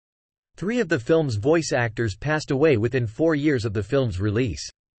Three of the film's voice actors passed away within 4 years of the film's release.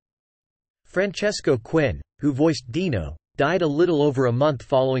 Francesco Quinn, who voiced Dino, died a little over a month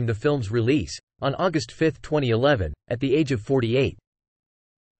following the film's release, on August 5, 2011, at the age of 48.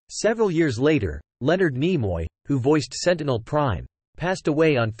 Several years later, Leonard Nimoy, who voiced Sentinel Prime, passed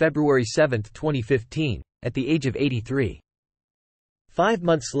away on February 7, 2015, at the age of 83. 5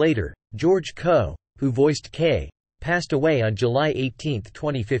 months later, George Coe, who voiced K, passed away on July 18,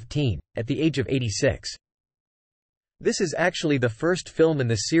 2015, at the age of 86. This is actually the first film in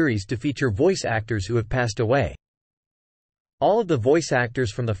the series to feature voice actors who have passed away. All of the voice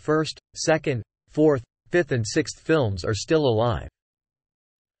actors from the first, second, fourth, fifth and sixth films are still alive.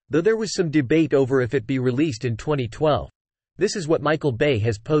 Though there was some debate over if it be released in 2012, this is what Michael Bay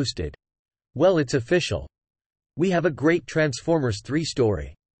has posted. Well, it's official. We have a great Transformers 3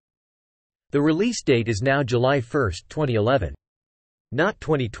 story. The release date is now July 1, 2011. Not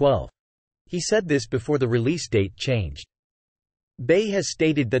 2012. He said this before the release date changed. Bay has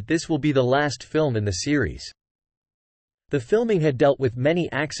stated that this will be the last film in the series. The filming had dealt with many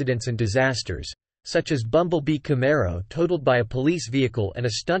accidents and disasters, such as Bumblebee Camaro totaled by a police vehicle and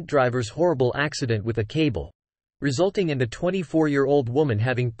a stunt driver's horrible accident with a cable, resulting in the 24-year-old woman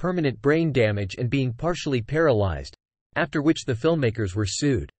having permanent brain damage and being partially paralyzed, after which the filmmakers were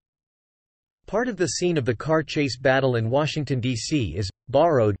sued. Part of the scene of the car chase battle in Washington, D.C. is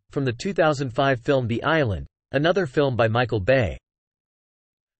borrowed from the 2005 film The Island, another film by Michael Bay.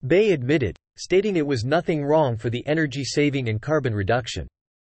 Bay admitted, stating it was nothing wrong for the energy saving and carbon reduction.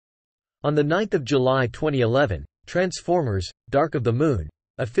 On 9 July 2011, Transformers: Dark of the Moon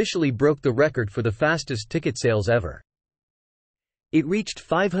officially broke the record for the fastest ticket sales ever. It reached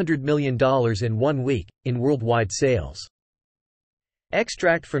 $500 million in 1 week, in worldwide sales.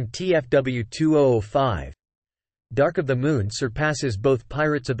 Extract from TFW 2005. Dark of the Moon surpasses both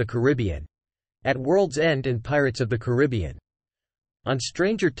Pirates of the Caribbean, At World's End and Pirates of the Caribbean. On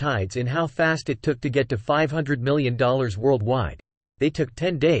Stranger Tides in how fast it took to get to $500 million worldwide. They took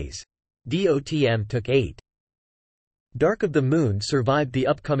 10 days. DOTM took 8. Dark of the Moon survived the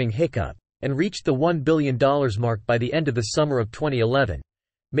upcoming hiccup, and reached the $1 billion mark by the end of the summer of 2011,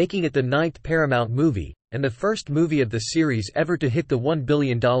 making it the 9th Paramount movie, and the first movie of the series ever to hit the $1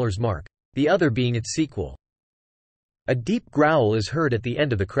 billion mark, the other being its sequel. A deep growl is heard at the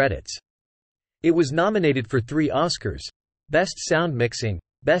end of the credits. It was nominated for 3 Oscars: Best Sound Mixing,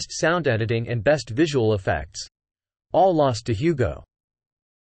 Best Sound Editing and Best Visual Effects. All lost to Hugo.